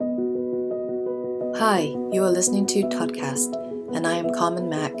Hi, you are listening to Toddcast, and I am Carmen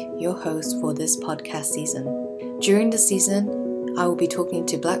Mack, your host for this podcast season. During the season, I will be talking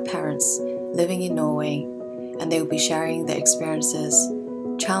to Black parents living in Norway, and they will be sharing their experiences,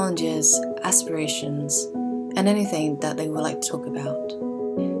 challenges, aspirations, and anything that they would like to talk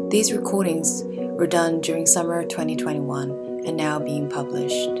about. These recordings were done during summer 2021 and now being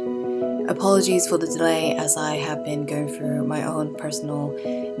published. Apologies for the delay as I have been going through my own personal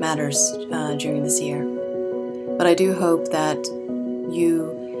matters during this year. But I do hope that you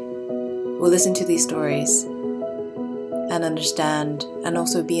will listen to these stories and understand and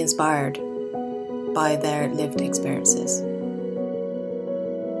also be inspired by their lived experiences.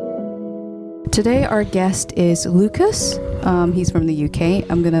 Today our guest is Lucas. He's from the UK.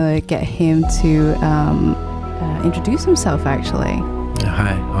 I'm going to get him to introduce himself actually.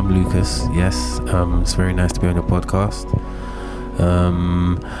 Hi, I'm Lucas. Yes, it's very nice to be on your podcast.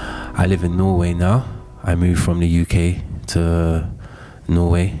 I live in Norway now. I moved from the UK to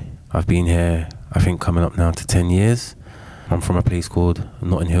Norway. I've been here, I think, coming up now to 10 years. I'm from a place called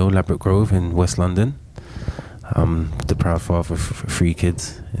Notting Hill, Ladbroke Grove in West London. I'm the proud father of 3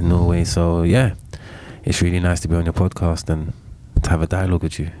 kids in Norway. So yeah, it's really nice to be on your podcast and to have a dialogue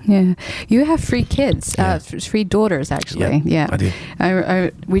with you. Yeah, you have 3 kids, 3 daughters actually. Yeah, I do.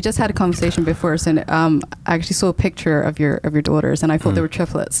 We just had a conversation before, so I actually saw a picture of your daughters, and I thought they were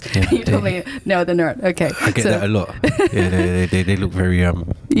triplets. Yeah. You told me no, they're not. Okay, I get that a lot. Yeah, they look very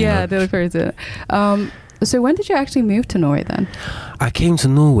yeah, they look very good. So when did you actually move to Norway then? I came to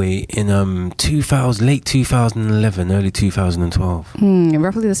Norway in late 2011, early 2012.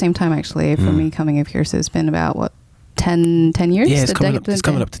 Roughly the same time actually for me coming up here. So it's been about what? 10 years? Yeah, it's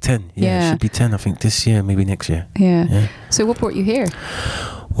coming up to 10. Yeah, it should be 10, I think, this year, maybe next year. Yeah. So what brought you here?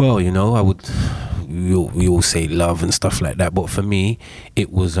 Well, we all say love and stuff like that, but for me,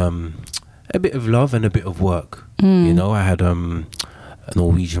 it was a bit of love and a bit of work. I had a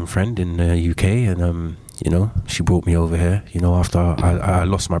Norwegian friend in the UK, and she brought me over here, after I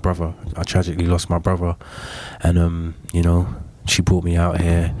lost my brother. I tragically lost my brother, and she brought me out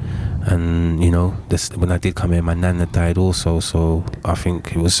here, and when I did come here, my nana died also, so I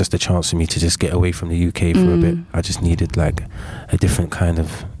think it was just a chance for me to just get away from the UK for a bit. I just needed like a different kind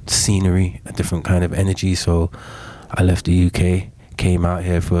of scenery, a different kind of energy, so I left the UK, came out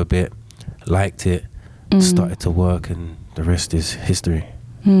here for a bit, liked it, started to work, and the rest is history.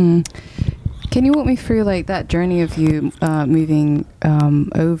 Can you walk me through like that journey of you moving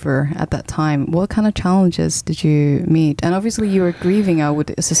over at that time? What kind of challenges did you meet? And obviously you were grieving, I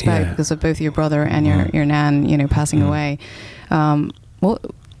would suspect, because of both your brother and your nan, passing away. What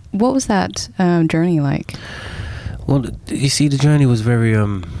was that journey like? Well, you see, the journey was very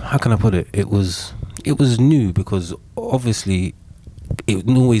how can I put it? It was new because obviously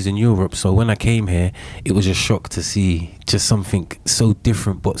Norway's in Europe, so when I came here, it was a shock to see just something so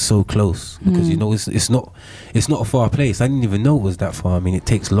different but so close. Because it's not a far place. I didn't even know it was that far. I mean, it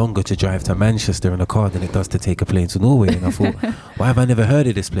takes longer to drive to Manchester in a car than it does to take a plane to Norway. And I thought, why have I never heard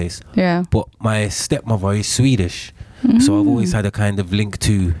of this place? Yeah. But my stepmother is Swedish, so I've always had a kind of link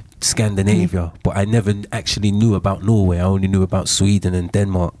to Scandinavia, but I never actually knew about Norway. I only knew about Sweden and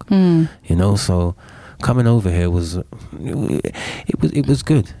Denmark. So coming over here was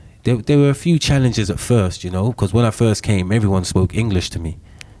good. There were a few challenges at first, because when I first came, everyone spoke English to me,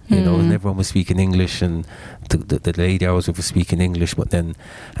 and everyone was speaking English, and the lady I was with was speaking English. But then,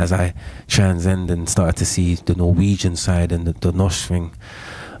 as I transcend and started to see the Norwegian side and the Norse thing,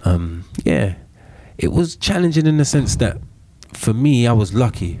 it was challenging in the sense that, for me, I was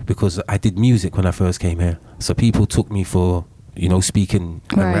lucky because I did music when I first came here, so people took me for speaking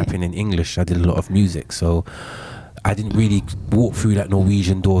and rapping in English. I did a lot of music, so I didn't really walk through that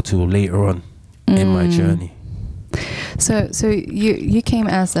Norwegian door till later on in my journey. So you came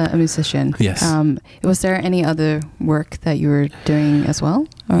as a musician. Yes. Was there any other work that you were doing as well?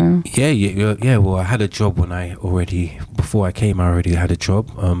 Or? Yeah. Well, I had a job before I came. I already had a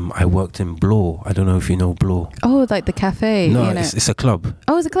job. I worked in Blå. I don't know if you know Blå. Oh, like the cafe. No, it's a club.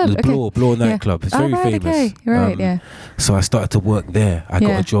 Oh, it's a club. The Blå nightclub. It's very famous. Okay. Right. Yeah. So I started to work there. I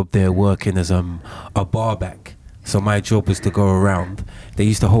got a job there working as a barback. So my job was to go around. They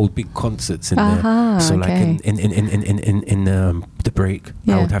used to hold big concerts in there. So like in the break,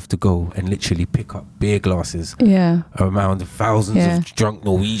 I would have to go and literally pick up beer glasses around thousands of drunk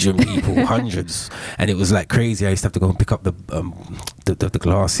Norwegian people, hundreds, and it was like crazy. I used to have to go and pick up the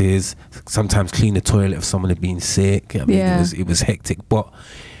glasses. Sometimes clean the toilet if someone had been sick. I mean, it was hectic, but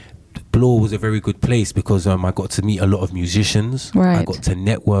Blå was a very good place because I got to meet a lot of musicians. Right. I got to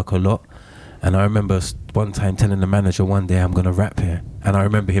network a lot. And I remember one time telling the manager one day I'm gonna rap here, and I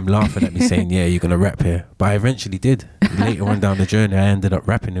remember him laughing at me saying, "Yeah, you're gonna rap here." But I eventually did. Later on down the journey, I ended up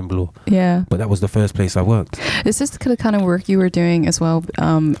rapping in Blue. Yeah. But that was the first place I worked. Is this the kind of work you were doing as well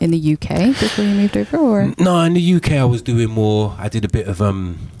in the UK before you moved over, or? No, in the UK I was doing more. I did a bit of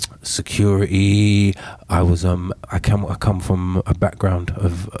security. I was I come from a background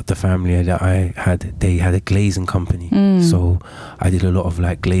of the family that I had. They had a glazing company, so I did a lot of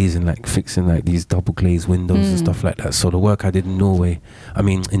like glazing, like fixing like these double glazed windows and stuff like that. So the work I did in Norway, I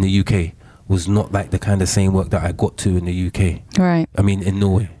mean in the UK, was not like the kind of same work that I got to in the UK. Right. I mean in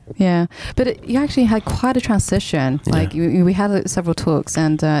Norway. Yeah, but you actually had quite a transition. Like we had several talks,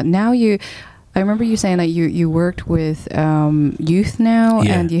 and now you. I remember you saying that you worked with youth now,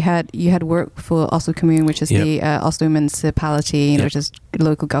 and you had work for Oslo Kommune, which is the Oslo municipality, which is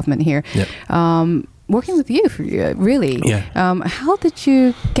local government here. Working with youth, really. How did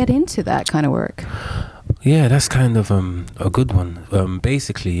you get into that kind of work? Yeah, that's kind of a good one.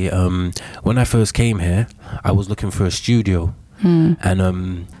 Basically, when I first came here, I was looking for a studio,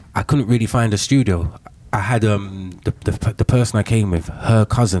 and I couldn't really find a studio. I had the person I came with, her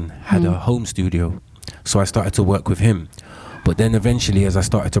cousin had a home studio, so I started to work with him. But then eventually, as I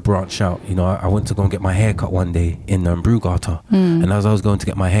started to branch out, you know, I went to go and get my hair cut one day in Brugata, and as I was going to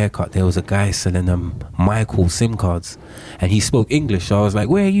get my hair cut, there was a guy selling Michael SIM cards, and he spoke English. So I was like,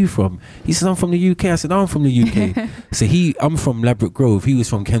 "Where are you from?" He said, "I'm from the UK." I said, "I'm from the UK." So I'm from Ladbroke Grove. He was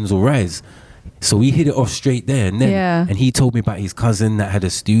from Kensal Rise. So we hit it off straight there and then. And he told me about his cousin that had a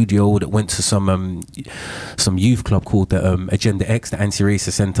studio that went to some youth club called the Agenda X, the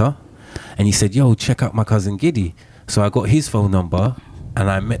Anti-Racist Centre. And he said, "Yo, check out my cousin Giddy." So I got his phone number, and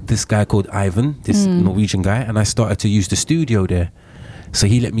I met this guy called Ivan, this Norwegian guy, and I started to use the studio there. So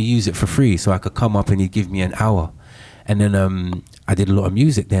he let me use it for free, so I could come up and he'd give me an hour. And then I did a lot of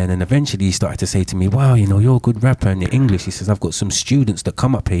music there, and then eventually he started to say to me, "Wow, you know, you're a good rapper in the English." He says, "I've got some students that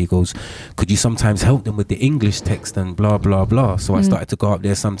come up here." He goes, "Could you sometimes help them with the English text and blah, blah, blah?" So I started to go up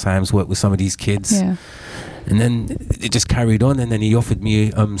there sometimes, work with some of these kids. And then it just carried on, and then he offered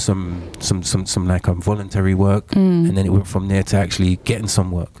me some like voluntary work, and then it went from there to actually getting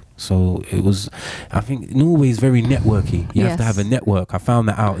some work. So it was, I think Norway is very networky. You have to have a network. I found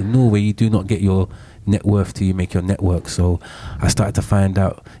that out. In Norway, you do not get your net worth till you make your network. So I started to find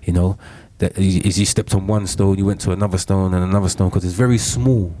out, you know, that as you stepped on one stone, you went to another stone and another stone, because it's very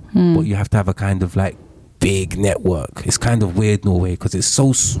small, but you have to have a kind of like big network. It's kind of weird, Norway, because it's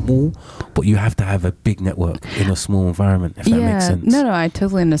so small, but you have to have a big network in a small environment, if that makes sense. No, I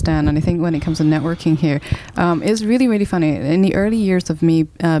totally understand. And I think when it comes to networking here, it's really, really funny. In the early years of me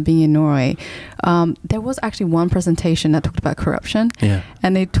being in Norway, there was actually one presentation that talked about corruption.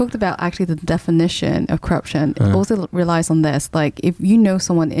 And they talked about actually the definition of corruption. It also relies on this. Like, if you know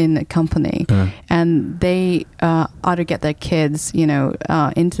someone in a company and they either get their kids, you know,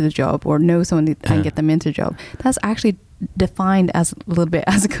 into the job, or know someone and get them into job, that's actually defined as a little bit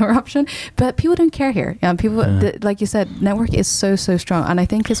as a corruption, but people don't care here. People, like you said, network is so strong, and I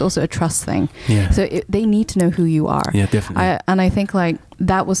think it's also a trust thing. So they need to know who you are. Definitely. And I think like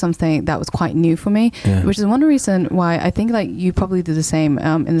that was something that was quite new for me, which is one reason why I think like you probably do the same,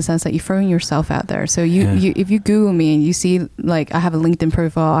 in the sense that you're throwing yourself out there. So you if you Google me and you see like I have a LinkedIn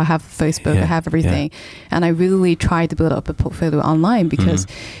profile, I have Facebook, I have everything, and I really try to build up a portfolio online, because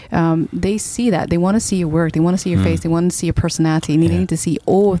they see that, they want to see your work, they want to see your face, they want to see your personality, and you need to see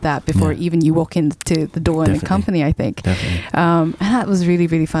all of that before even you walk into the door in the company, I think. And that was really,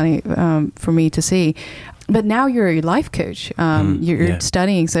 really funny for me to see. But now you're a life coach. You're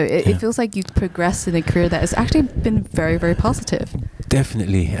studying, so it feels like you've progressed in a career that has actually been very, very positive.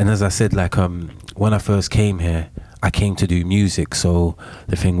 Definitely. And as I said, like when I first came here, I came to do music. So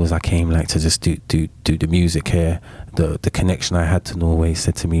the thing was, I came like to just do the music here. The connection I had to Norway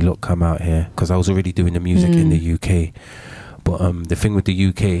said to me, "Look, come out here," because I was already doing the music in the UK. But the thing with the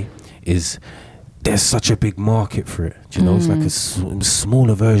UK is, there's such a big market for it. You know, it's like a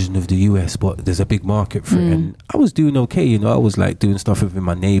smaller version of the US, but there's a big market for it. And I was doing okay, you know, I was like doing stuff within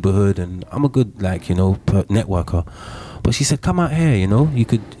my neighborhood, and I'm a good, like, you know, networker. But she said, "Come out here, you know, you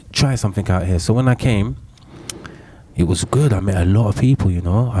could try something out here." So when I came, it was good. I met a lot of people, you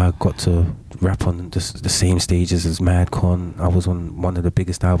know. I got to rap on the same stages as Madcon. I was on one of the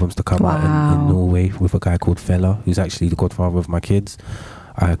biggest albums to come out in Norway with a guy called Fella, who's actually the godfather of my kids.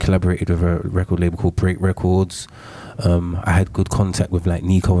 I collaborated with a record label called Break Records. I had good contact with like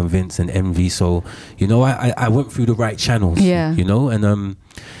Nico and Vince and Envy. So, you know, I went through the right channels, you know, and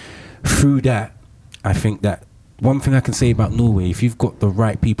through that, I think that one thing I can say about Norway, if you've got the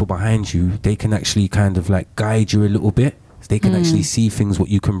right people behind you, they can actually kind of like guide you a little bit, They can actually see things, what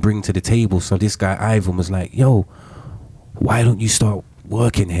you can bring to the table. So this guy Ivan was like, yo, why don't you start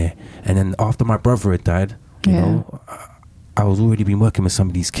working here? And then after my brother had died, you know, I was already been working with some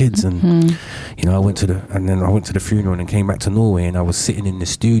of these kids, and you know, I went to the funeral and then came back to Norway, and I was sitting in the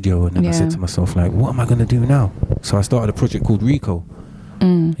studio, and then I said to myself, like, what am I going to do now? So I started a project called Rico,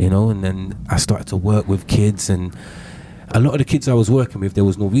 you know, and then I started to work with kids, and a lot of the kids I was working with, there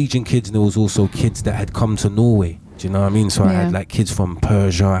was Norwegian kids, and there was also kids that had come to Norway. Do you know what I mean? So I had like kids from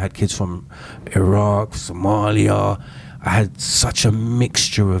Persia, I had kids from Iraq, Somalia. I had such a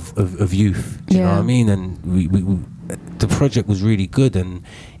mixture of youth. Do you know what I mean? And we the project was really good, and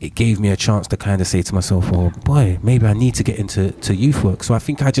it gave me a chance to kind of say to myself, oh boy, maybe I need to get into youth work. So I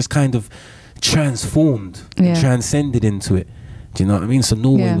think I just kind of transformed and transcended into it. Do you know what I mean? So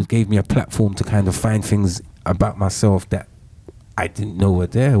Norway gave me a platform to kind of find things about myself that I didn't know were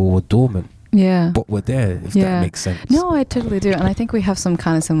there or were dormant. But were there, if that makes sense. No, I totally do. And I think we have some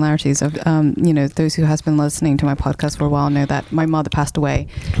kind of similarities of, you know, those who has been listening to my podcast for a while know that my mother passed away.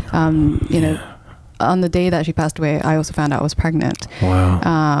 You know, on the day that she passed away, I also found out I was pregnant.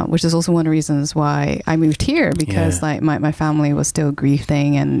 Wow. Which is also one of the reasons why I moved here, because like my family was still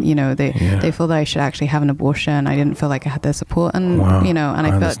grieving, and you know, they felt that I should actually have an abortion. I didn't feel like I had their support, and you know, and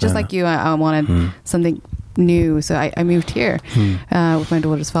I felt just like you, I wanted something new, so I moved here with my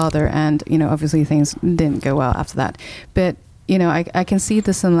daughter's father, and you know, obviously things didn't go well after that, but you know, I can see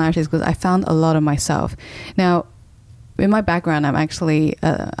the similarities because I found a lot of myself. Now, in my background, I'm actually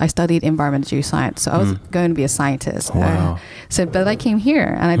I studied environmental geoscience, so I was going to be a scientist. But I came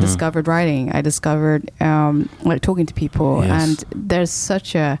here and I discovered writing. I discovered like talking to people, and there are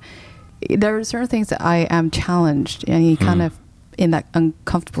certain things that I am challenged, and you kind of in that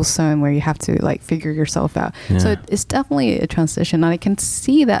uncomfortable zone where you have to like figure yourself out. So it's definitely a transition, and I can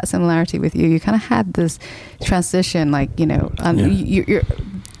see that similarity with you. You kind of had this transition, like, you know, you're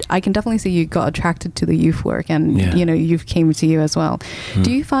I can definitely see you got attracted to the youth work, and you know, youth came to you as well.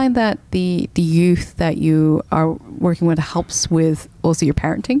 Do you find that the youth that you are working with helps with also your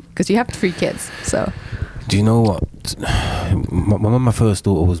parenting, because you have 3 kids? So do you know what, when my first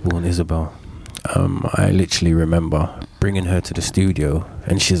daughter was born, Isabel, I literally remember bringing her to the studio,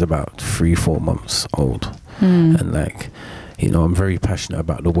 and she's about 3-4 months old, and like, you know, I'm very passionate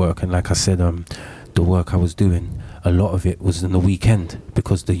about the work, and like I said, the work I was doing, a lot of it was in the weekend,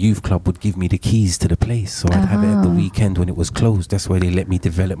 because the youth club would give me the keys to the place, so I'd have it at the weekend when it was closed. That's why they let me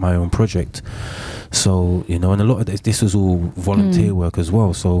develop my own project. So, you know, and a lot of this was all volunteer work as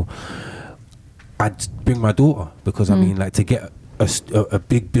well. So I'd bring my daughter, because I mean, like, to get a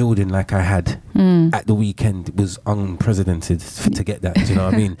big building like I had at the weekend was unprecedented to get that. Do you know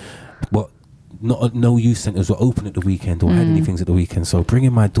what I mean? But no youth centres were open at the weekend or had any things at the weekend. So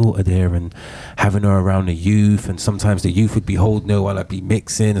bringing my daughter there and having her around the youth, and sometimes the youth would be holding her while I'd be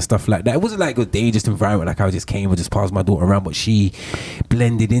mixing and stuff like that. It wasn't like a dangerous environment, like I just came and just passed my daughter around, but she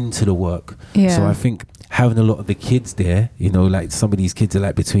blended into the work. So I think having a lot of the kids there, you know, like some of these kids are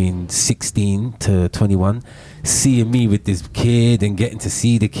like between 16 to 21, seeing me with this kid and getting to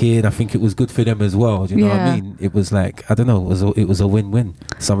see the kid, I think it was good for them as well. Do you know what I mean? It was like, I don't know, it was a win-win.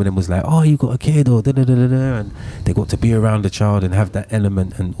 Some of them was like, oh, you got a kid, or da-da-da-da-da, and they got to be around the child and have that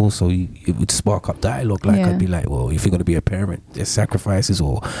element, and also it would spark up dialogue. Like I'd be like, well, if you're going to be a parent, there's sacrifices,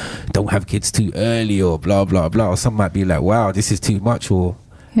 or don't have kids too early, or blah blah blah. Or some might be like, wow, this is too much, or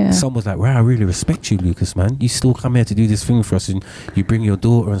some was like, wow, I really respect you, Lucas, man. You still come here to do this thing for us, and you bring your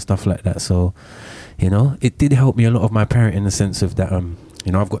daughter and stuff like that. So, you know, it did help me a lot of my parent, in the sense of that,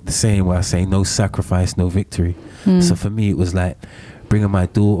 you know, I've got the saying where I say, no sacrifice, no victory. So for me, it was like bringing my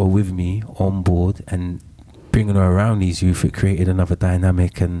daughter with me on board and bringing her around these youth. It created another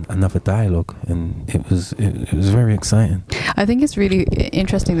dynamic and another dialogue, and it was very exciting. I think it's really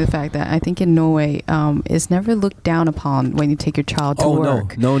interesting, the fact that I think in Norway, it's never looked down upon when you take your child to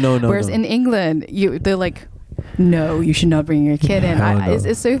work. No. Whereas in England, they're like, no, you should not bring your kid in.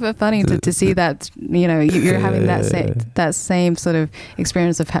 It's super funny to see that, you know, you're having that same sort of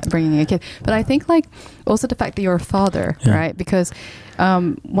experience of bringing a kid. But I think, like, also the fact that you're a father, right? Because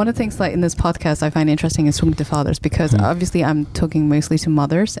one of the things, like, in this podcast I find interesting is talking to fathers, because obviously I'm talking mostly to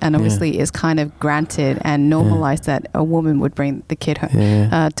mothers, and obviously it's kind of granted and normalized that a woman would bring the kid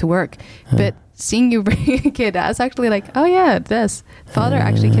home to work. But seeing you bring a kid, that's actually like, oh yeah, this father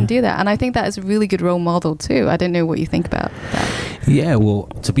actually can do that. And I think that is a really good role model too. I don't know what you think about that. Yeah, well,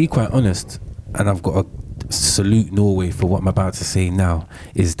 to be quite honest, and I've got to salute Norway for what I'm about to say now,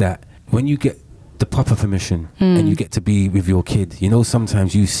 is that when you get the proper permission and you get to be with your kid, you know,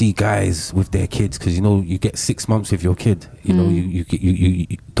 sometimes you see guys with their kids, because, you know, you get 6 months with your kid, you know, you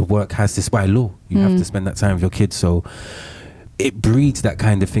the work has this by law. You have to spend that time with your kids. So it breeds that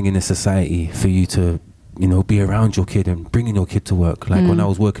kind of thing in a society for you to, you know, be around your kid and bringing your kid to work. Like when I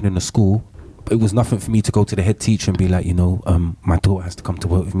was working in a school, it was nothing for me to go to the head teacher and be like, you know, my daughter has to come to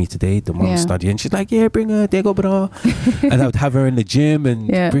work with me today. The mom's studying. She's like, yeah, bring her, there go, bra. And I would have her in the gym and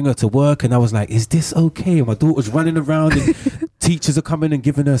bring her to work. And I was like, is this okay? And my daughter's running around and teachers are coming and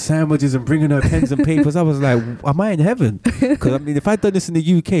giving her sandwiches and bringing her pens and papers. I was like, am I in heaven? Because I mean, if I'd done this in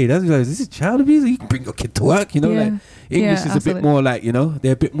the UK, that's like, is this child abuse? You can bring your kid to work, you know, like English is a bit more like, you know,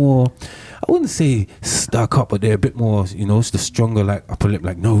 they're a bit more, I wouldn't say stuck up, but they're a bit more, you know, it's the stronger like upper lip,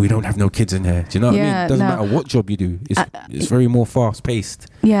 like, no, we don't have no kids in here. Do you know what I mean? It doesn't matter what job you do. It's very more fast paced.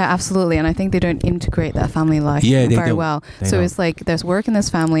 Yeah, absolutely. And I think they don't integrate that family life very well. So it's like there's work in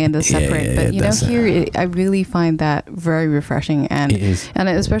this family and they're separate. But you know, here I really find that very refreshing. And it is. And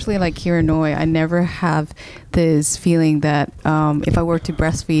especially like here in Norway, I never have this feeling that if I were to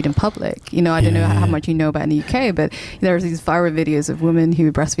breastfeed in public, you know, I don't know how much you know about in the UK, but there's these viral videos of women who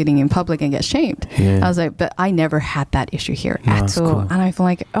are breastfeeding in public and get shamed. I was like, but I never had that issue here at all. Cool. And I feel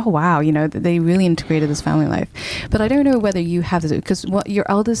like, oh wow, you know, they really integrated this family life. But I don't know whether you have this, because what your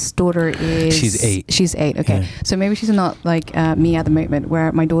eldest daughter is, she's 8. Okay, so maybe she's not like me at the moment,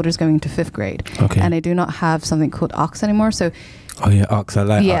 where my daughter's going to 5th grade, and I do not have something called OX anymore. So OX, I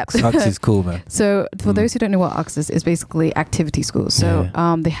like OX. OX is cool, man. So for those who don't know what OX is, it's basically activity school. So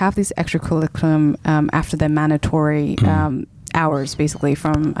they have these extracurriculum after their mandatory hours, basically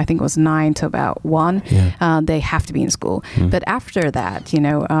from I think it was 9 to about 1. They have to be in school, but after that, you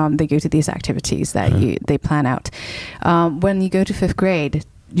know, they go to these activities that they plan out. When you go to 5th grade,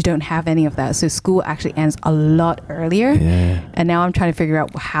 you don't have any of that, so school actually ends a lot earlier. And now I'm trying to figure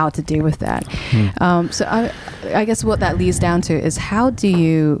out how to deal with that. So I guess what that leads down to is, how do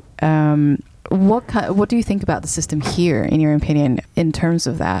you what do you think about the system here, in your opinion, in terms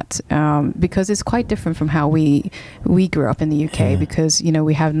of that? Because it's quite different from how we grew up in the UK, because, you know,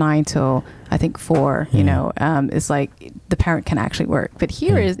 we have 9 till I think 4, you know, it's like the parent can actually work. But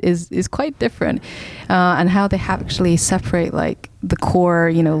here is quite different, and how they have actually separate like the core,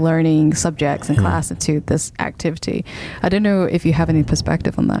 you know, learning subjects and class into this activity. I don't know if you have any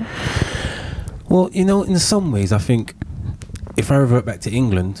perspective on that. Well, you know, in some ways, I think if I revert back to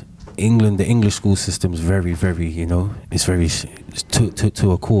England, the English school system is very, very, you know, it's very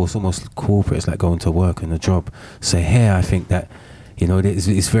to a course, almost corporate. It's like going to work and a job. So here, I think that, you know,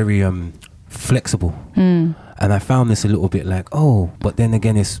 it's very flexible. And I found this a little bit like, but then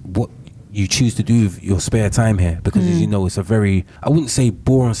again, it's what you choose to do with your spare time here, because as you know, it's a very, I wouldn't say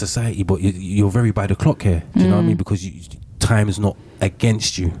boring society, but you're very by the clock here. Do you know what I mean? Because time is not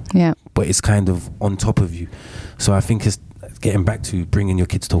against you, but it's kind of on top of you. So I think it's getting back to bringing your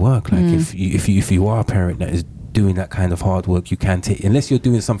kids to work. Like if you are a parent that is doing that kind of hard work, you can take, unless you're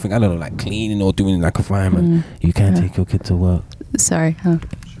doing something, I don't know, like cleaning or doing like a fireman, you can take your kid to work. Sorry.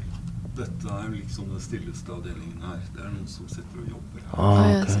 Dette liksom den stilleste avdelingen her. Det noen som sitter og jobber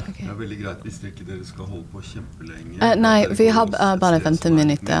her. Okay. Det veldig greit hvis ikke dere skal holde på kjempelenge. Nei, vi har bare 15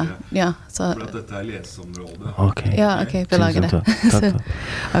 minutter. Ja, så. For at dette lesområdet. Okay. Yeah, okay, beklager det.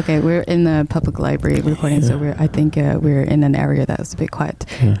 Okay, we're in the public library recording, so I think we're in an area that's a bit quiet.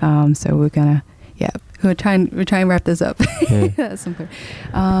 So we're gonna, we're trying to wrap this up at some point.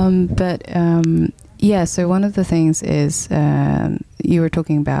 So one of the things is you were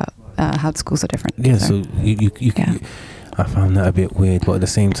talking about how the schools are different. Yeah, so you I found that a bit weird, but at the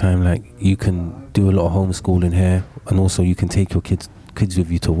same time, like, you can do a lot of homeschooling here, and also you can take your kids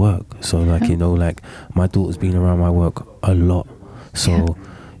with you to work. So like, you know, like my daughter's been around my work a lot, so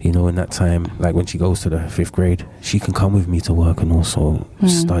you know, in that time, like when she goes to the 5th grade, she can come with me to work and also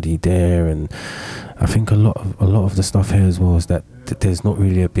study there. And I think a lot of the stuff here as well is that there's not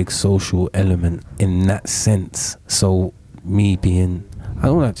really a big social element in that sense. So me being, I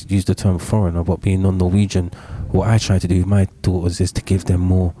don't like to use the term foreigner, but being non-Norwegian, what I try to do with my daughters is to give them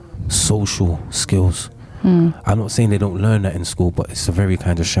more social skills. I'm not saying they don't learn that in school, but it's a very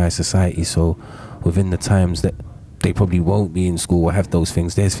kind of shy society. So within the times that they probably won't be in school or have those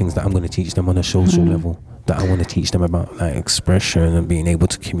things, there's things that I'm going to teach them on a social level, that I want to teach them about, like expression and being able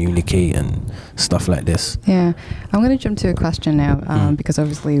to communicate and stuff like this. Yeah, I'm going to jump to a question now, because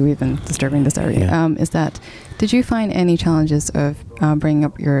obviously we've been disturbing this area. Is that, did you find any challenges of bringing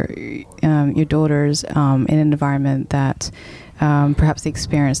up your daughters in an environment that perhaps they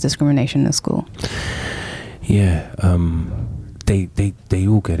experience discrimination in school? Yeah, they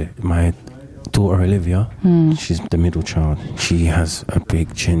all get it. My daughter Olivia, she's the middle child. She has a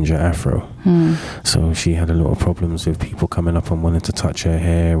big ginger afro, so she had a lot of problems with people coming up and wanting to touch her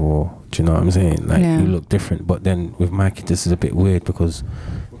hair, or do you know what I'm saying? Like, you look different. But then with my kid, this is a bit weird, because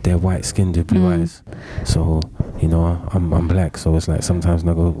they're white skinned with blue eyes. So, you know, I'm black, so it's like sometimes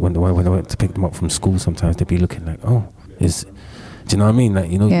when I go when I went to pick them up from school, sometimes they'd be looking like, oh, do you know what I mean? Like,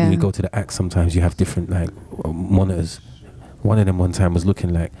 you know, when you go to the act, sometimes you have different like monitors. One of them one time was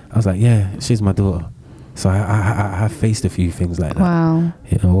looking like, I was like, yeah, she's my daughter. So I have faced a few things like that. Wow.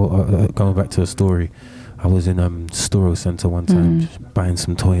 You know, going back to a story, I was in Storo Center one time buying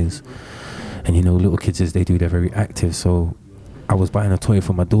some toys, and you know, little kids as they do, they're very active. So I was buying a toy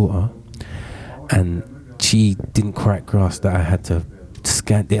for my daughter, and she didn't quite grasp that I had to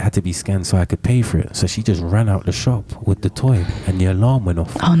scan. It had to be scanned so I could pay for it. So she just ran out the shop with the toy, and the alarm went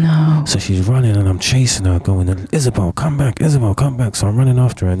off. Oh no! So she's running, and I'm chasing her, going, Isabel, come back! Isabel, come back! So I'm running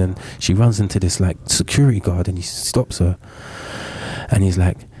after her, and then she runs into this like security guard, and he stops her, and he's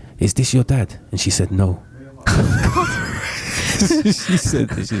like, "Is this your dad?" And she said, "No." she's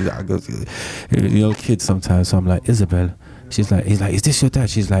like, I go, you know, kids sometimes. So I'm like, Isabel. He's like, "Is this your dad?"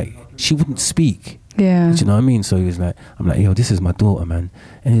 She's like, she wouldn't speak. Yeah. Do you know what I mean? So he was like, I'm like, yo, this is my daughter, man.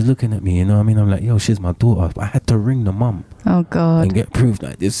 And he's looking at me, you know what I mean? I'm like, yo, she's my daughter. But I had to ring the mum. Oh God. And get proof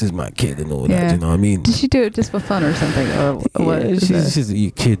that this is my kid and all that. Do you know what I mean? Did she do it just for fun or something? Or what? She's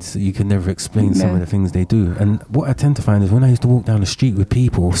you kids. You can never explain some of the things they do. And what I tend to find is when I used to walk down the street with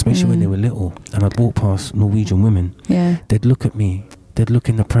people, especially when they were little, and I'd walk past Norwegian women, they'd look at me, they'd look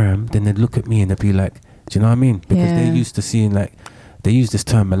in the pram, then they'd look at me and they'd be like, do you know what I mean? Because they're used to seeing like, they use this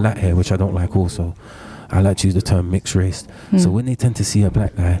term malat here, which I don't like also. I like to use the term mixed race. So when they tend to see a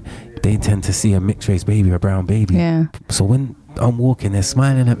black guy, they tend to see a mixed race baby, a brown baby. Yeah. So when I'm walking, they're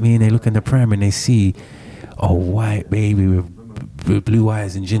smiling at me and they look in the pram and they see a white baby with blue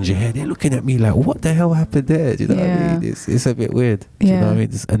eyes and ginger hair. They're looking at me like, what the hell happened there? Do you know what I mean? It's a bit weird. Do you know what I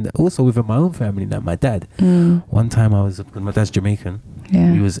mean? And also within my own family, like my dad. One time my dad's Jamaican.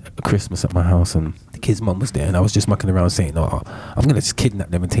 We was at Christmas at my house and the kid's mum was there, and I was just mucking around saying, "No, I'm gonna just kidnap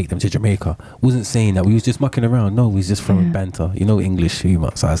them and take them to Jamaica." Wasn't saying that, we was just mucking around. No, we was just throwing banter, you know, English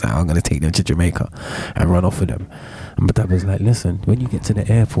humor. So I was like, I'm gonna take them to Jamaica and run off with them. And my dad was like, listen, when you get to the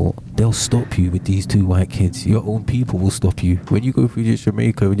airport, they'll stop you with these two white kids. Your own people will stop you. When you go through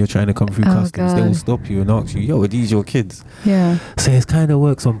Jamaica, when you're trying to come through customs, they will stop you and ask you, yo, are these your kids? Yeah. So it kind of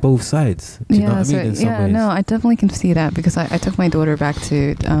works on both sides. Do you know what I mean? In some ways. No, I definitely can see that, because I took my daughter back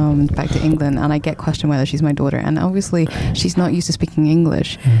to England, and I get questioned whether she's my daughter, and obviously she's not used to speaking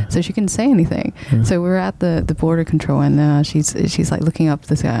English, so she couldn't say anything. So we were at the border control, and she's like looking up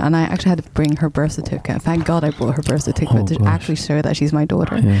this guy, and I actually had to bring her birth certificate. Thank God I brought her birth certificate to actually show that she's my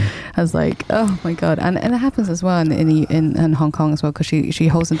daughter. I was like, oh my God. And it happens as well in Hong Kong as well, because she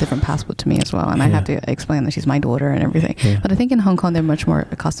holds a different passport to me as well, and I have to explain that she's my daughter and everything. But I think in Hong Kong they're much more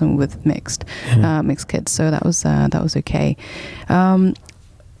accustomed with mixed kids, so that was okay.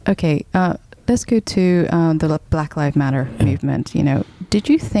 Let's go to the Black Lives Matter movement. You know, did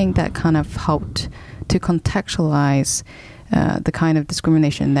you think that kind of helped to contextualize the kind of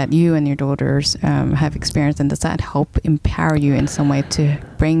discrimination that you and your daughters have experienced, and does that help empower you in some way to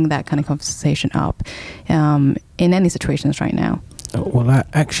bring that kind of conversation up in any situations right now? Well, I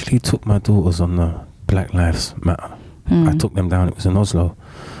actually took my daughters on the Black Lives Matter. I took them down. It was in Oslo,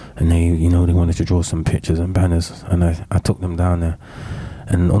 and they wanted to draw some pictures and banners, and I took them down there.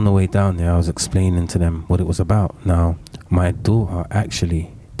 And on the way down there, I was explaining to them what it was about. Now, my daughter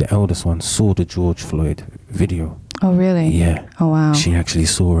actually, the eldest one, saw the George Floyd video. Oh, really? Yeah. Oh, wow. She actually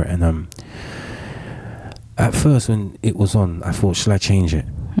saw it. And at first, when it was on, I thought, shall I change it?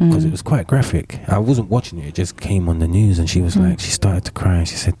 Because it was quite graphic. I wasn't watching it. It just came on the news. And she was like, she started to cry. And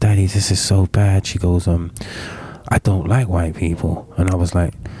she said, Daddy, this is so bad. She goes, I don't like white people. And I was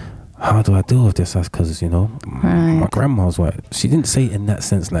like, how do I deal with this? That's because, my grandma's white. She didn't say it in that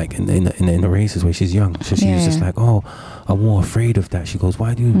sense, like in a racist way. She's young. So she was just like, oh, I'm more afraid of that. She goes,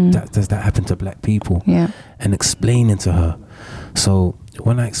 why does that happen to black people? Yeah. And explaining to her. So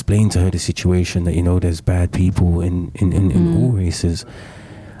when I explained to her the situation that, there's bad people in all races,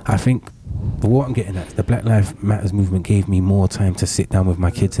 I think what I'm getting at, the Black Lives Matters movement gave me more time to sit down with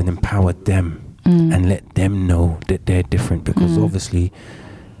my kids and empower them and let them know that they're different, because obviously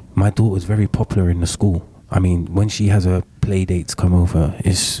my daughter's very popular in the school. I mean, when she has her play dates come over,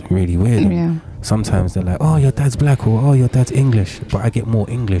 it's really weird. Yeah. Sometimes they're like, oh, your dad's black, or oh, your dad's English. But I get more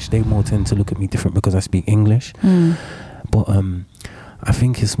English. They more tend to look at me different because I speak English. But I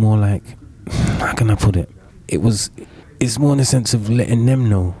think it's more like, how can I put it? It's more in the sense of letting them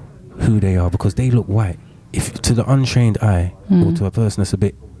know who they are, because they look white. If to the untrained eye, or to a person that's a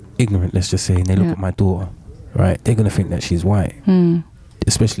bit ignorant, let's just say, and they look at my daughter, right, they're going to think that she's white.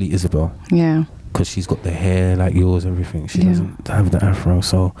 Especially Isabel. Yeah. Because she's got the hair like yours, everything. She doesn't have the afro.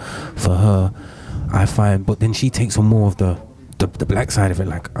 So for her, I find, but then she takes on more of the the black side of it,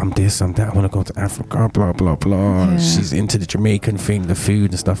 like I'm this, I'm that, I want to go to Africa, blah blah blah. Yeah. She's into the Jamaican thing, the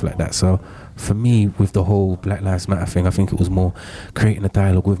food and stuff like that. So for me, with the whole Black Lives Matter thing, I think it was more creating a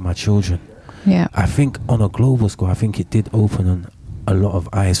dialogue with my children. Yeah. I think on a global scale, I think it did open a lot of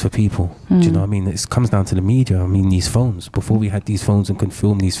eyes for people. Do you know what I mean? It comes down to the media. I mean, these phones, before we had these phones and could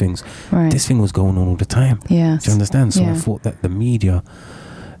film these things, Right. this thing was going on all the time. Yes. Do you understand? So Yeah. I thought that the media,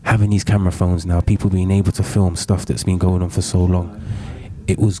 having these camera phones now, people being able to film stuff that's been going on for so long,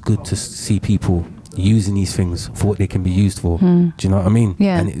 it was good to see people using these things for what they can be used for. Do you know what I mean?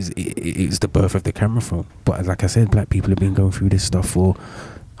 Yeah. And it's the birth of the camera phone. But like I said, black people have been going through this stuff for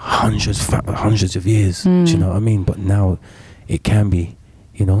hundreds of years. Do you know what I mean? But now it can be,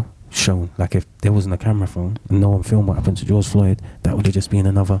 you know, shown. Like if there wasn't a camera phone and no one filmed what happened to George Floyd, that would have just been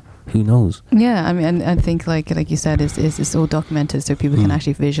another, who knows? Yeah, I mean, and I think like you said, it's all documented so people can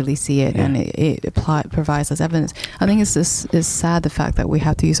actually visually see it, and it provides us evidence. I think it's sad the fact that we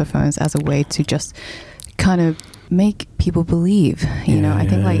have to use our phones as a way to just kind of make people believe, you know. I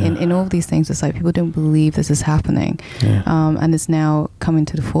think like in all of these things, it's like people don't believe this is happening, and it's now coming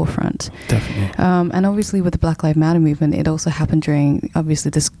to the forefront. Definitely. And obviously with the Black Lives Matter movement, it also happened during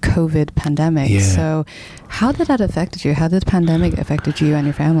obviously this COVID pandemic. Yeah. So how did that affect you? How did the pandemic affected you and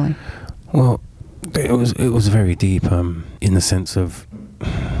your family? Well, it was very deep, in the sense of,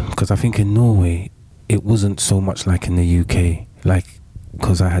 because I think in Norway it wasn't so much like in the UK, like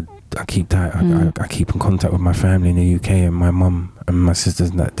because I keep in contact with my family in the UK, and my mum and my sisters,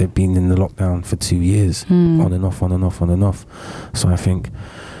 and that they've been in the lockdown for 2 years, on and off. So I think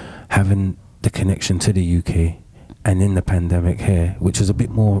having the connection to the UK and in the pandemic here, which was a bit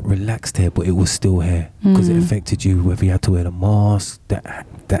more relaxed here, but it was still here because it affected you, whether you had to wear the mask,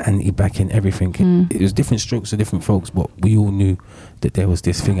 the anti-back and everything. It was different strokes for different folks, but we all knew that there was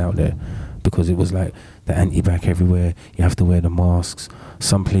this thing out there, because it was like the anti-back everywhere. You have to wear the masks.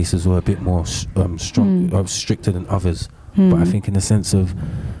 Some places were a bit more stricter than others. But I think in the sense of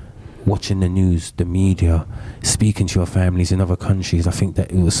watching the news, the media, speaking to your families in other countries, I think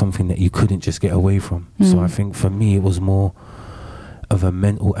that it was something that you couldn't just get away from. So I think for me it was more of a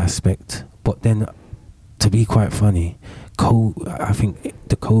mental aspect. But then, to be quite funny, I think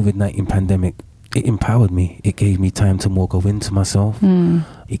the COVID-19 pandemic, it empowered me. It gave me time to more go into myself.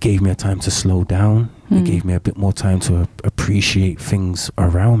 It gave me a time to slow down. It gave me a bit more time to appreciate things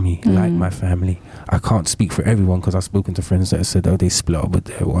around me, like my family. I can't speak for everyone, because I've spoken to friends that have said, oh, they split up with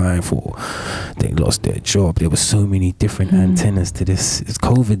their wife, or they lost their job. There were so many different antennas to this.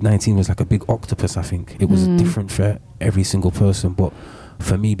 COVID-19 was like a big octopus, I think. It was different for every single person. But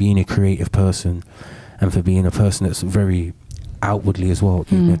for me, being a creative person, and for being a person that's very outwardly as well, it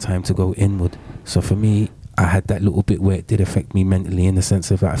gave me a time to go inward. So for me, I had that little bit where it did affect me mentally, in the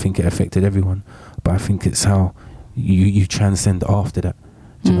sense of that I think it affected everyone, but I think it's how you transcend after that.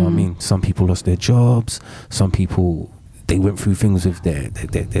 Do you know what I mean? Some people lost their jobs, some people, they went through things with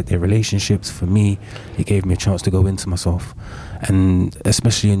their relationships. For me, it gave me a chance to go into myself. And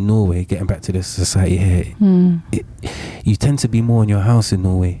especially in Norway, getting back to the society here, you tend to be more in your house in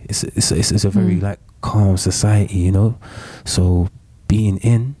Norway. It's a very like calm society, you know. So being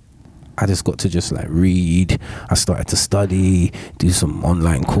in, I just got to just like read. I started to study, do some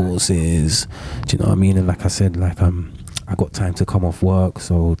online courses. Do you know what I mean? And like I said, like I got time to come off work,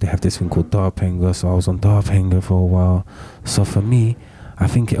 so they have this thing called Darpenger, so I was on Darpenger for a while. So for me, I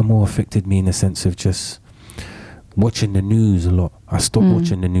think it more affected me in the sense of just watching the news a lot. I stopped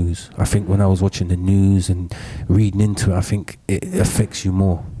watching the news. I think when I was watching the news and reading into it, I think it affects you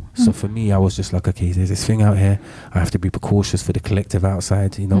more. So for me, I was just like, okay, there's this thing out here. I have to be precautious for the collective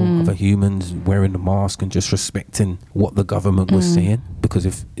outside, you know, other humans wearing the mask and just respecting what the government was saying. Because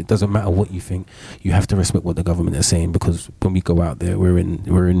if it doesn't matter what you think, you have to respect what the government is saying. Because when we go out there, we're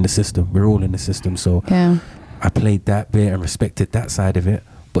in the system. We're all in the system. So I played that bit and respected that side of it.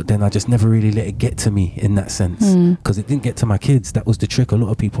 But then I just never really let it get to me in that sense, because it didn't get to my kids. That was the trick. A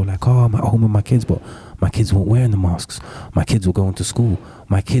lot of people are like, oh, I'm at home with my kids, but my kids weren't wearing the masks. My kids were going to school.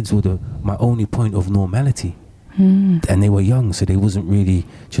 My kids were my only point of normality. And they were young, so they wasn't really,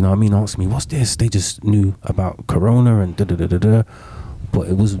 do you know what I mean? Ask me, what's this? They just knew about Corona and da-da-da-da-da. But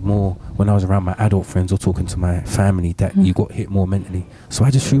it was more when I was around my adult friends or talking to my family that you got hit more mentally. So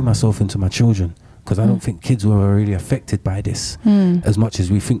I just threw myself into my children. Because I don't think kids were really affected by this as much as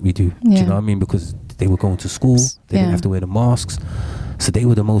we think we do. Do you know what I mean? Because they were going to school, they didn't have to wear the masks. So they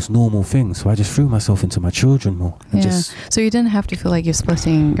were the most normal things. So I just threw myself into my children more. And just, so you didn't have to feel like you're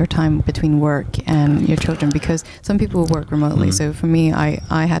splitting your time between work and your children, because some people work remotely. So for me,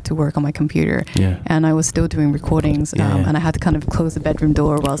 I had to work on my computer, and I was still doing recordings, and I had to kind of close the bedroom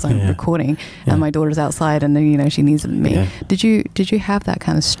door whilst I'm recording, and my daughter's outside, and then, she needs me. Did you have that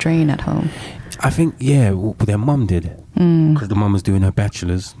kind of strain at home? I think, their mum did, because the mum was doing her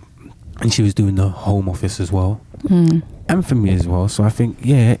bachelor's, and she was doing the home office as well. And for me as well. So I think,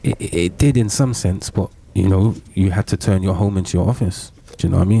 it did in some sense, but, you had to turn your home into your office. Do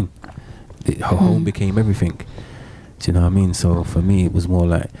you know what I mean? Her home became everything. Do you know what I mean? So for me, it was more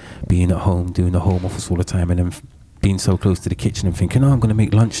like being at home, doing the home office all the time, and then being so close to the kitchen and thinking, I'm going to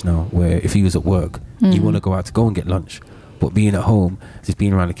make lunch now. Where if you was at work, you want to go out to go and get lunch. But being at home, just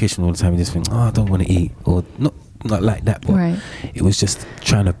being around the kitchen all the time, you just think, I don't want to eat. Or not like that, but it was just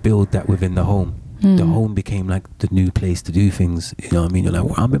trying to build that within the home. The home became like the new place to do things. You know what I mean? You're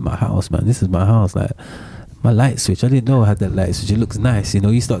like, I'm in my house, man. This is my house. Like, my light switch, I didn't know I had that light switch. It looks nice.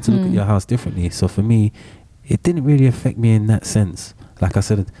 You start to look at your house differently. So for me, it didn't really affect me in that sense. Like I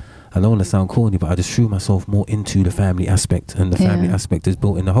said, I don't want to sound corny, but I just threw myself more into the family aspect, and the family aspect is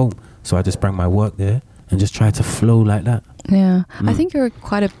built in the home. So I just bring my work there and just try to flow like that. I think you're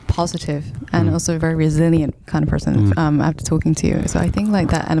quite a positive and also a very resilient kind of person after talking to you. So I think like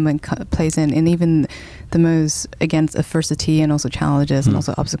that element plays in, and even the most against adversity and also challenges and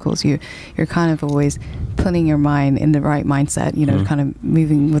also obstacles, you're kind of always putting your mind in the right mindset, kind of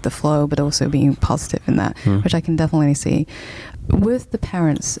moving with the flow, but also being positive in that, which I can definitely see. With the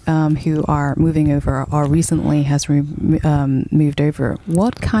parents who are moving over or recently has moved over,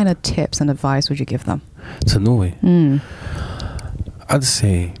 what kind of tips and advice would you give them? To Norway? I'd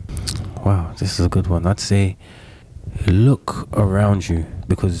say, wow, this is a good one. I'd say look around you,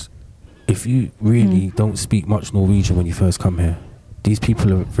 because if you really don't speak much Norwegian when you first come here, these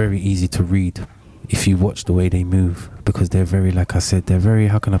people are very easy to read if you watch the way they move, because they're very, like I said, they're very,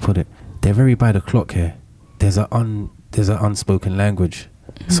 how can I put it? They're very by the clock here. There's an unspoken language.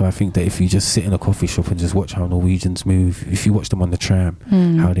 So I think that if you just sit in a coffee shop and just watch how Norwegians move, if you watch them on the tram,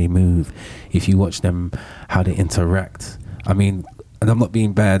 how they move, if you watch them, how they interact. I mean, and I'm not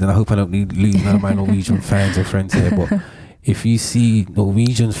being bad, and I hope I don't lose none of my Norwegian fans or friends here, but if you see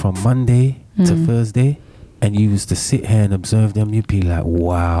Norwegians from Monday to Thursday, and you used to sit here and observe them, you'd be like,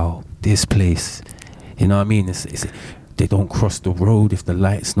 wow, this place, you know what I mean? It's they don't cross the road if the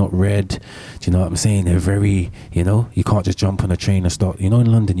light's not red. Do you know what I'm saying? They're very, you can't just jump on a train and start, in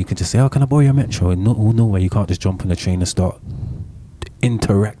London you can just say, can I borrow your metro? In Norway you can't just jump on a train and start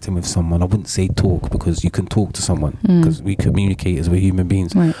interacting with someone. I wouldn't say talk, because you can talk to someone, because we communicate as we're human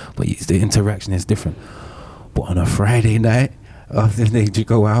beings, but the interaction is different. But on a Friday night, after they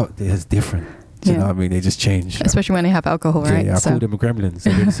go out, it's different. Do you know what I mean? They just change. Especially when they have alcohol, right? I call them gremlins.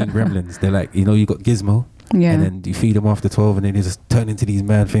 Have you ever seen gremlins? They're like, you got Gizmo, and then you feed them after 12, and then they just turn into these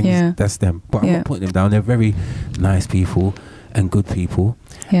mad things. That's them. But I'm not putting them down. They're very nice people and good people.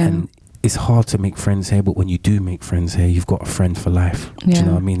 And it's hard to make friends here, but when you do make friends here, you've got a friend for life. Do you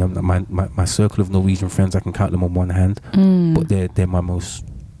know what I mean? My circle of Norwegian friends, I can count them on one hand, but they're my most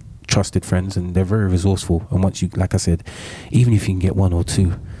trusted friends, and they're very resourceful. And once you, like I said, even if you can get one or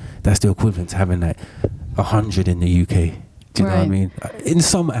two, that's the equivalent to having like 100 in the UK. Do you know what I mean? In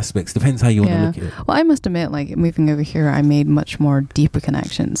some aspects, depends how you want to look at it. Well, I must admit, like moving over here, I made much more deeper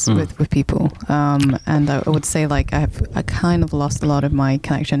connections with people. And I would say like I kind of lost a lot of my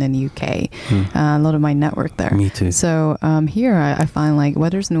connection in the UK, a lot of my network there. Me too. So here I find like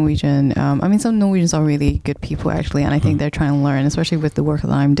whether it's Norwegian, I mean some Norwegians are really good people actually, and I think they're trying to learn, especially with the work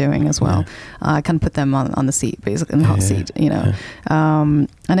that I'm doing as well. I kind of put them on the seat, basically, in the hot seat, and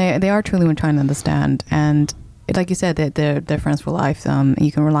they are truly trying to understand, and like you said, they're friends for life.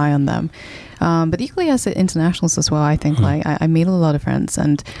 You can rely on them. But equally as internationals as well, I think like I made a lot of friends,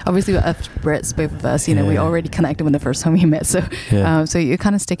 and obviously as Brits, both of us, we already connected when the first time we met. So so you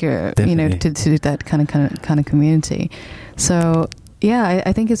kind of stick your to that kind of community. So yeah,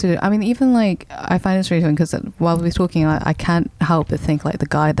 I think it's. I mean, even like I find it strange because while we were talking, I can't help but think like the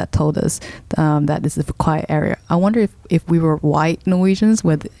guy that told us that this is a quiet area. I wonder if we were white Norwegians,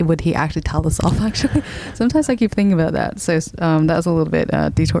 would he actually tell us off? Actually, sometimes I keep thinking about that. So that was a little bit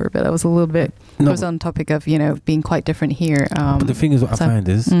detour, but I was a little bit. I was on topic of being quite different here. But the thing is, what I find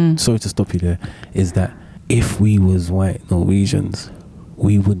is, sorry to stop you there, is that if we was white Norwegians,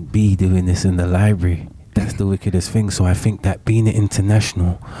 we wouldn't be doing this in the library. That's the wickedest thing. So I think that being an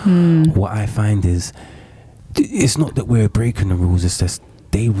international, what I find is, it's not that we're breaking the rules, it's just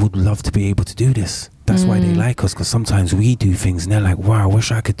they would love to be able to do this. That's why they like us, because sometimes we do things and they're like, wow, I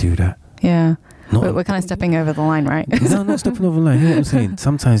wish I could do that. Yeah. We're kind of stepping over the line, right? No, not stepping over the line. You know what I'm saying?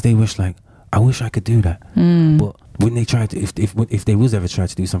 Sometimes they wish like, I wish I could do that. But when they try to, if they was ever try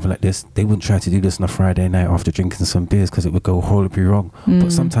to do something like this, they wouldn't try to do this on a Friday night after drinking some beers because it would go horribly wrong.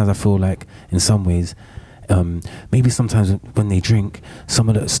 But sometimes I feel like, in some ways, maybe sometimes when they drink, some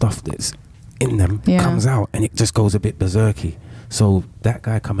of the stuff that's in them comes out and it just goes a bit berserky. So that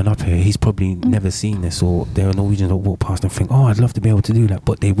guy coming up here, he's probably never seen this, or there are Norwegians that walk past and think, oh, I'd love to be able to do that,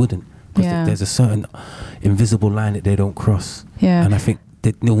 but they wouldn't, because there's a certain invisible line that they don't cross. And I think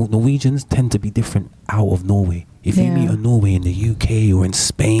that Norwegians tend to be different out of Norway. If you meet a Norway in the UK or in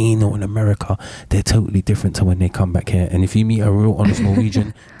Spain or in America, they're totally different to when they come back here. And if you meet a real honest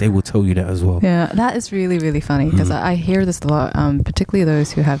Norwegian, they will tell you that as well. Yeah, that is really, really funny, because I hear this a lot, particularly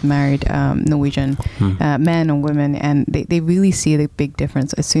those who have married Norwegian men or women, and they really see the big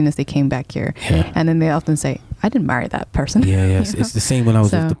difference as soon as they came back here. And then they often say, I didn't marry that person. Yes. It's the same when I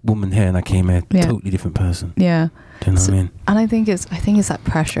was with the woman here and I came here, totally different person. Do you know what I mean? And I think it's that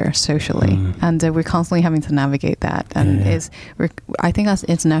pressure socially, and we're constantly having to navigate that. And I think as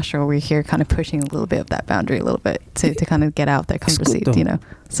international, we're here kind of pushing a little bit of that boundary a little bit to kind of get out that comfort seat, you know.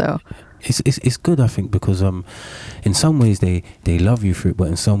 So it's good, I think, because in some ways they love you for it, but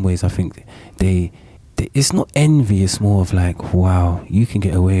in some ways I think they it's not envy. It's more of like, wow, you can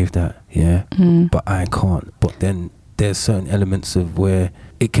get away with that, but I can't. But then there's certain elements of where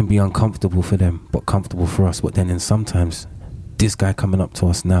it can be uncomfortable for them, but comfortable for us. But then sometimes this guy coming up to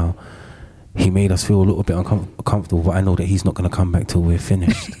us now, he made us feel a little bit uncomfortable, but I know that he's not going to come back till we're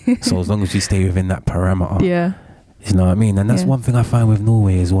finished. So as long as we stay within that parameter, you know what I mean? And that's one thing I find with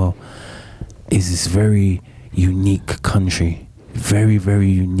Norway as well, is this very unique country, very, very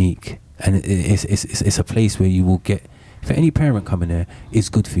unique. And it's a place where you will get, for any parent coming there, it's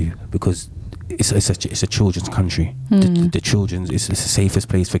good for you, because it's a children's country. The children's, it's the safest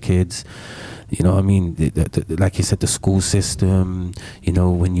place for kids. You know what I mean? Like you said, the school system, you know,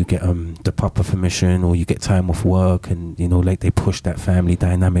 when you get the proper permission or you get time off work, and, you know, like they push that family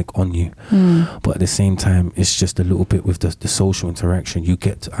dynamic on you. But at the same time, it's just a little bit with the social interaction.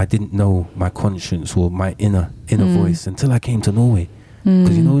 I didn't know my conscience or my inner voice until I came to Norway.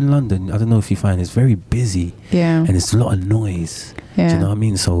 Because, you know, in London, I don't know if you find it's very busy, and it's a lot of noise. Do you know what I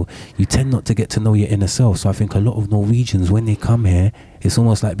mean? So you tend not to get to know your inner self. So I think a lot of Norwegians, when they come here, it's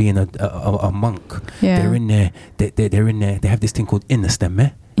almost like being a monk. They're in there. They're in there. They have this thing called inner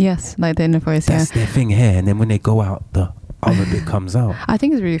stemme. Yes, like the inner voice. That's their thing here. And then when they go out, the other bit comes out. I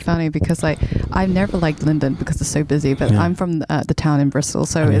think it's really funny because, like, I've never liked London because it's so busy, but I'm from the town in Bristol,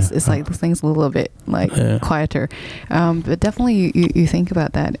 so it's like the thing's a little bit like quieter. But definitely you think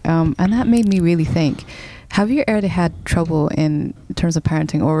about that, and that made me really think. Have you ever had trouble in terms of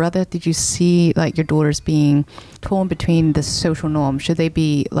parenting, or rather, did you see like your daughters being torn between the social norm? Should they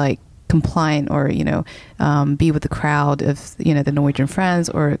be like compliant, or, you know, be with the crowd of, you know, the Norwegian friends,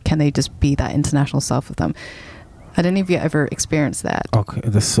 or can they just be that international self of them? I don't know if you ever experienced that. Okay,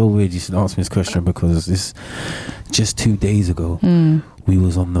 that's so weird you should ask me this question, because this just 2 days ago, we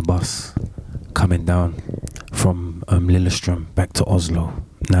was on the bus coming down from Lillestrøm back to Oslo.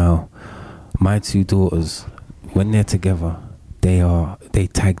 Now, my two daughters, when they're together, they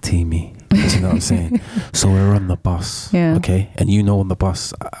tag team me. Do you know what I'm saying? So we're on the bus, okay? And you know, on the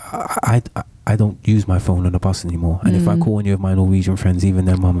bus, I don't use my phone on the bus anymore. And if I call any of my Norwegian friends, even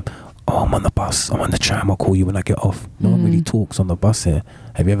their mum, oh, I'm on the bus, I'm on the tram, I'll call you when I get off. No one really talks on the bus here.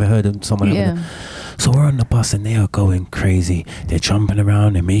 Have you ever heard of someone? So we're on the bus and they are going crazy. They're jumping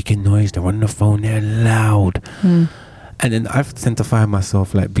around, they're making noise, they're on the phone, they're loud. And then I tend to find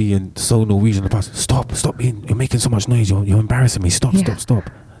myself like being so Norwegian on the bus. Stop being, you're making so much noise, you're embarrassing me. Stop.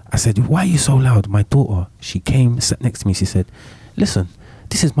 I said, why are you so loud? My daughter, she came, sat next to me, she said, listen,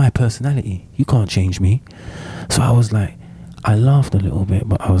 this is my personality, you can't change me. So I was like, I laughed a little bit,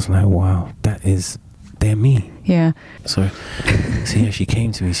 but I was like, wow, they're me. So yeah, she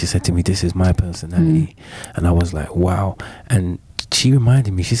came to me, she said to me, this is my personality. And I was like, wow. And she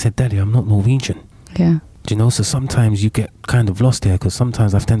reminded me, she said, Daddy, I'm not Norwegian. Do you know, so sometimes you get kind of lost there, because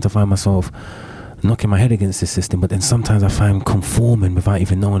sometimes I tend to find myself knocking my head against the system, but then sometimes I find conforming without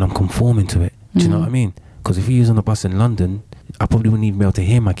even knowing I'm conforming to it. Do you know what I mean? Because if you was on a bus in London, I probably wouldn't even be able to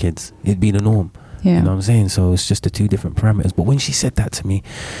hear my kids. It'd be the norm. You know what I'm saying? So it's just the two different parameters. But when she said that to me,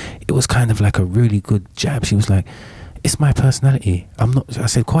 it was kind of like a really good jab. She was like, it's my personality. I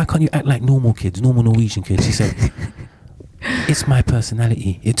said, why can't you act like normal kids, normal Norwegian kids? She said, it's my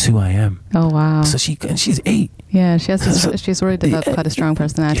personality. It's who I am. Oh wow. So she's 8. Yeah, she's already developed quite a strong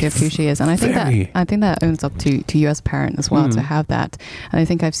personality of who she is, and I think that owns up to you as a parent as well, to have that. And I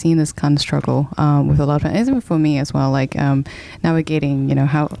think I've seen this kind of struggle with a lot of, even for me as well, like navigating,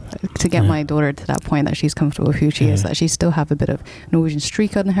 how to get my daughter to that point that she's comfortable with who she is, that she still have a bit of Norwegian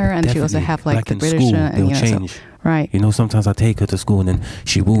streak on her, and she also have like the British. School, they'll change. So, right. Sometimes I take her to school and then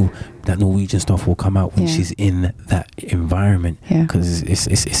that Norwegian stuff will come out when she's in that environment. Because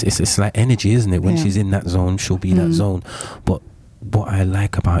it's like energy, isn't it? When she's in that zone, she'll be that zone. But what I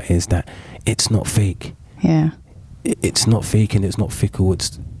like about it is that it's not fake. Yeah. It's not fake and it's not fickle.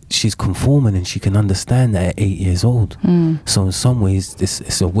 She's conforming and she can understand that at 8 years old. So in some ways,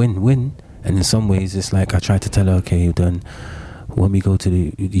 it's a win-win. And in some ways, it's like I try to tell her, okay, then when we go to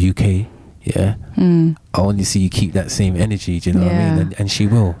the UK, I want to see you keep that same energy, do you know what I mean? And she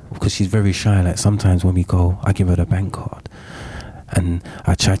will, because she's very shy. Like sometimes when we go, I give her the bank card and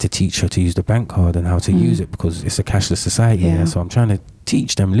I try to teach her to use the bank card and how to use it, because it's a cashless society here. So I'm trying to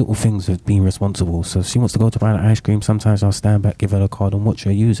teach them little things of being responsible. So if she wants to go to buy an ice cream, sometimes I'll stand back, give her the card and watch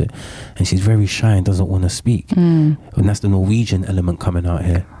her use it. And she's very shy and doesn't want to speak. And that's the Norwegian element coming out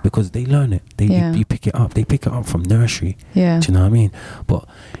here, because they learn it. You pick it up. They pick it up from nursery. Do you know what I mean? But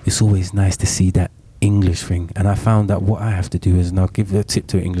it's always nice to see that English thing. And I found that what I have to do is, and I'll give a tip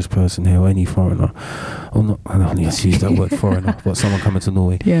to an English person here or any foreigner, or not, I don't need to use that word foreigner, but someone coming to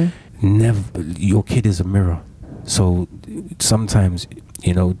Norway. Never, your kid is a mirror. So sometimes,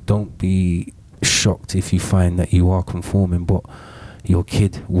 don't be shocked if you find that you are conforming, but your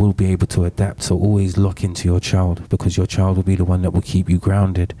kid will be able to adapt. So always lock into your child, because your child will be the one that will keep you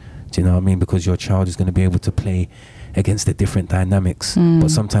grounded. Do you know what I mean? Because your child is going to be able to play against the different dynamics. But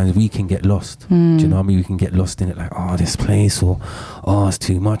sometimes we can get lost. Do you know what I mean? We can get lost in it, like, oh, this place, or oh, it's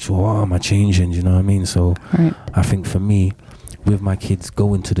too much, or oh, am I changing? Do you know what I mean? So I think for me, with my kids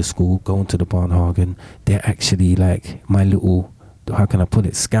going to the school, going to the Barnhagen, they're actually like my little, how can I put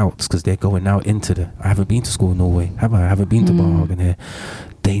it, scouts, because they're going out into I haven't been to school in Norway, have I? I haven't been to Barnhagen here.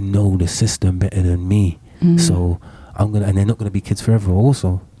 They know the system better than me. So and they're not gonna be kids forever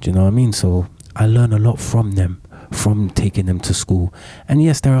also. Do you know what I mean? So I learn a lot from them, from taking them to school. And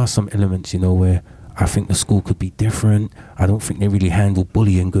yes, there are some elements, where I think the school could be different. I don't think they really handle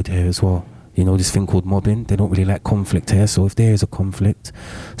bullying good here as well. This thing called mobbing, they don't really like conflict here. So if there is a conflict,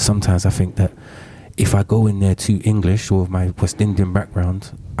 sometimes I think that if I go in there too English, or with my West Indian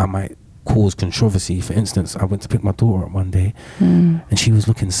background, I might cause controversy. For instance, I went to pick my daughter up one day and she was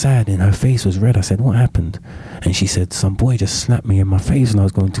looking sad and her face was red. I said, what happened? And she said, some boy just slapped me in my face when I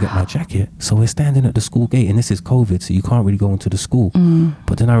was going to get my jacket. So we're standing at the school gate, and this is COVID, so you can't really go into the school.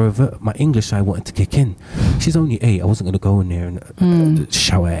 But then my English I wanted to kick in. She's only 8. I wasn't going to go in there and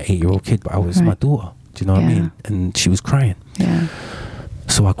shout at an 8-year-old kid, but I was my daughter. Do you know what I mean? And she was crying.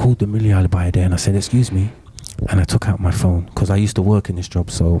 So I called the Millie by there and I said, excuse me. And I took out my phone, because I used to work in this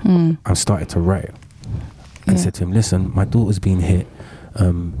job, so I started to write and said to him, listen, my daughter's been hit,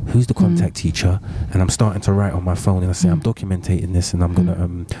 who's the contact teacher? And I'm starting to write on my phone, and I say, I'm documenting this, and I'm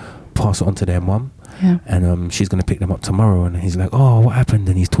going to pass it on to their mum, and she's going to pick them up tomorrow. And he's like, oh, what happened?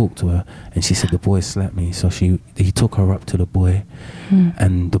 And he's talked to her, and she said, the boy slapped me. So he took her up to the boy,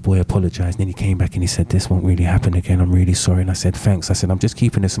 and the boy apologized. And then he came back and he said, this won't really happen again, I'm really sorry. And I said, thanks. I said, I'm just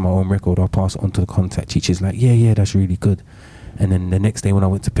keeping this in my own record, I'll pass it on to the contact teacher. He's like, yeah, that's really good. And then the next day when I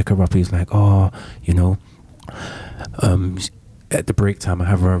went to pick her up, he's like, oh, at the break time, I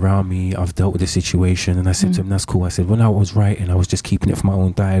have her around me, I've dealt with the situation. And I said to him, that's cool. I said, when I was writing, I was just keeping it for my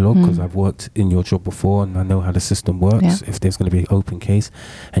own dialogue, because I've worked in your job before and I know how the system works, if there's going to be an open case.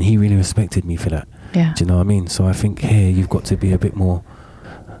 And he really respected me for that. Do you know what I mean? So I think here you've got to be a bit more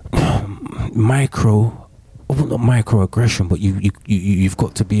not microaggression, but you've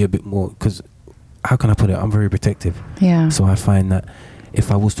got to be a bit more, because how can I put it, I'm very protective. So I find that if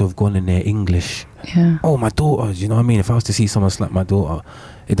I was to have gone in there English, oh, my daughter, you know what I mean? If I was to see someone slap my daughter,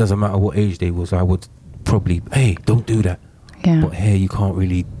 it doesn't matter what age they was, I would probably, hey, don't do that. But here you can't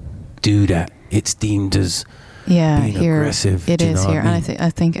really do that. It's deemed as being here aggressive. It is here, I mean? and I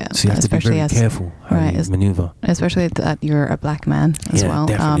think so you have to be very careful how you maneuver. Especially that you're a black man as well.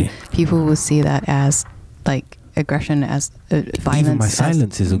 Definitely. People will see that as like aggression, as violence. Even my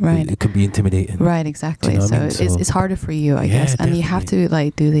silence it could be intimidating. Right, exactly. You know so, I mean? It's harder for you, I guess. And you have to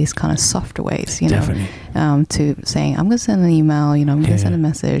like do these kind of softer ways, to saying, I'm going to send an email, I'm going to send a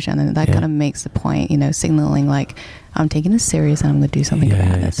message, and then that kind of makes the point, signaling like, I'm taking this serious and I'm going to do something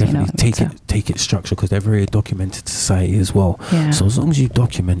about this. Definitely take it structured, because they're very documented society as well. So as long as you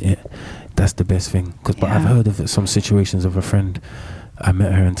document it, that's the best thing. But I've heard of some situations of a friend. I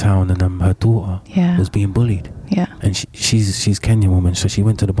met her in town, and her daughter was being bullied. and she's Kenyan woman, so she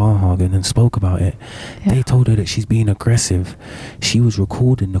went to the Barnhagen and spoke about it. They told her that she's being aggressive. She was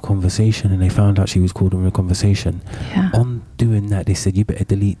recording the conversation, and they found out she was recording the conversation. On doing that, they said, you better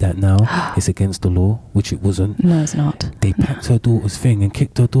delete that now. It's against the law, which it wasn't. No, it's not. They packed her daughter's thing and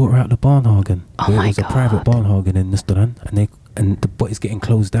kicked her daughter out of the Barnhagen. Oh my it was God. a private Barnhagen in Nisteran, but it's getting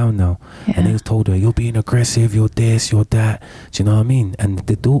closed down now. And they told her, you're being aggressive, you're this, you're that. Do you know what I mean? And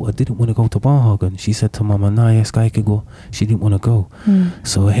the daughter didn't want to go to Barnhagen. She said to Mama, nah, yes, I could go. She didn't want to go.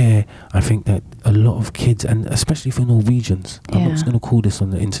 So here, I think that a lot of kids, and especially for Norwegians, I'm not just going to call this on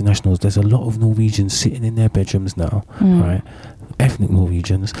the internationals, there's a lot of Norwegians sitting in their bedrooms now, right? Ethnic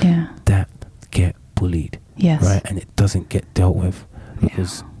Norwegians that get bullied, right? And it doesn't get dealt with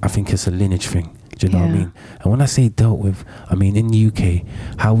because I think it's a lineage thing. Do you know what I mean? And when I say dealt with, I mean in the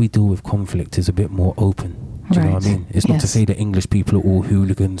UK, how we deal with conflict is a bit more open. Do you know what I mean? It's not to say that English people are all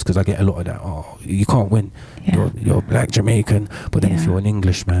hooligans, because I get a lot of that. Oh, you can't win. You're black Jamaican, but then if you're an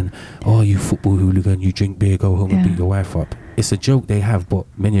Englishman, oh, you football hooligan, you drink beer, go home and beat your wife up. It's a joke they have, but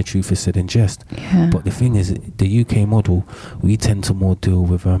many a truth is said in jest. But the thing is, the UK model, we tend to more deal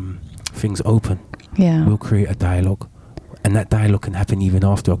with things open. We'll create a dialogue. And that dialogue can happen even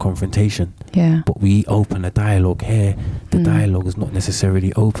after a confrontation. But we open a dialogue here. The dialogue is not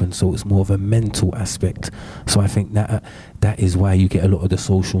necessarily open, so it's more of a mental aspect. So I think that is why you get a lot of the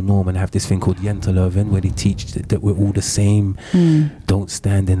social norm and have this thing called Jenteløven, where they teach that we're all the same. Don't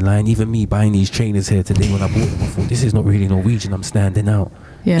stand in line. Even me buying these trainers here today, when I bought them, I thought, this is not really Norwegian. I'm standing out.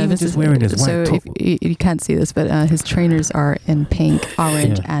 Even just wearing his white top. You can't see this, but his trainers are in pink,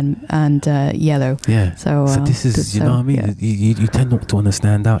 orange, and yellow. So this is, you know what I mean? You tend not to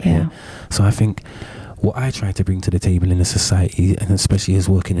understand out here. So I think what I try to bring to the table in a society, and especially as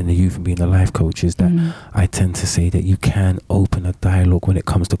working in the youth and being a life coach, is that I tend to say that you can open a dialogue when it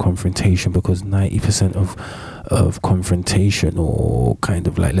comes to confrontation, because 90% of confrontation, or kind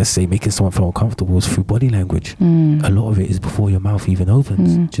of like, let's say, making someone feel uncomfortable, is through body language. A lot of it is before your mouth even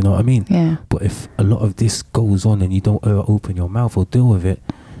opens. Do you know what I mean? But if a lot of this goes on and you don't open your mouth or deal with it,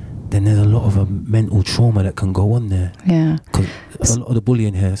 then there's a lot of a mental trauma that can go on there. Because a lot of the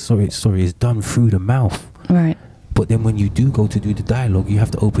bullying here, sorry, is done through the mouth. Right. But then when you do go to do the dialogue, you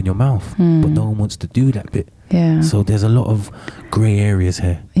have to open your mouth. But no one wants to do that bit. So there's a lot of grey areas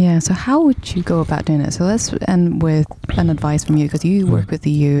here. So how would you go about doing it? So let's end with an advice from you, because you work with the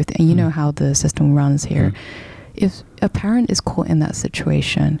youth and you know how the system runs here. If a parent is caught in that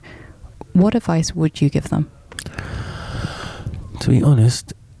situation, what advice would you give them? To be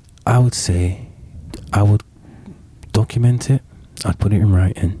honest, I would say I would document it. I'd put it in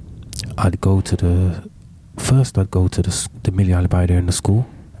writing. I'd go to the miljøarbeider in the school.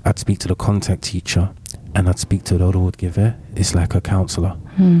 I'd speak to the contact teacher, and I'd speak to the rådgiver. It's like a counselor.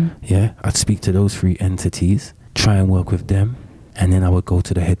 I'd speak to those three entities, try and work with them, and then I would go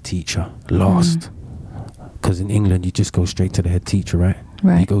to the head teacher last. Because in England, you just go straight to the head teacher, right?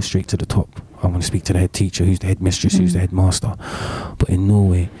 You go straight to the top. I want to speak to the head teacher, who's the head mistress, who's the head master. But in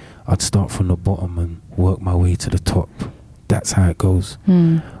Norway, I'd start from the bottom and work my way to the top. That's how it goes.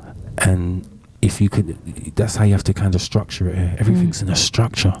 And if you could, that's how you have to kind of structure it here. Everything's in a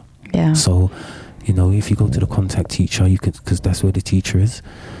structure. So, you know, if you go to the contact teacher, you could, because that's where the teacher is.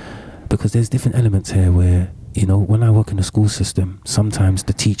 Because there's different elements here where, you know, when I work in the school system, sometimes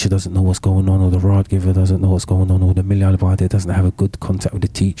the teacher doesn't know what's going on, or the rådgiver doesn't know what's going on, or the miljøarbeider doesn't have a good contact with the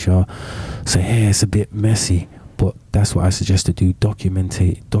teacher. So here it's a bit messy. But that's what I suggest to do.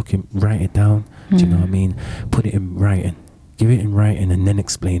 Write it down. Do you know what I mean? Put it in writing. Give it in writing and then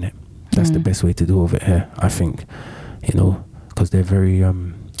explain it. That's the best way to do it here, I think. You know, because they're very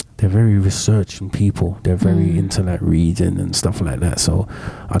researching people. They're very into like reading and stuff like that. So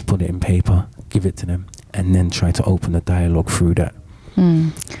I'd put it in paper, give it to them, and then try to open a dialogue through that.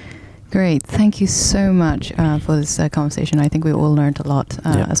 Great. Thank you so much for this conversation. I think we all learned a lot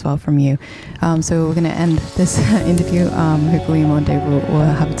as well from you. So we're going to end this interview. Hopefully one day we'll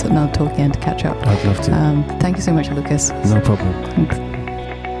have another talk again to catch up. I'd love to. Thank you so much, Lucas. No problem. Thanks.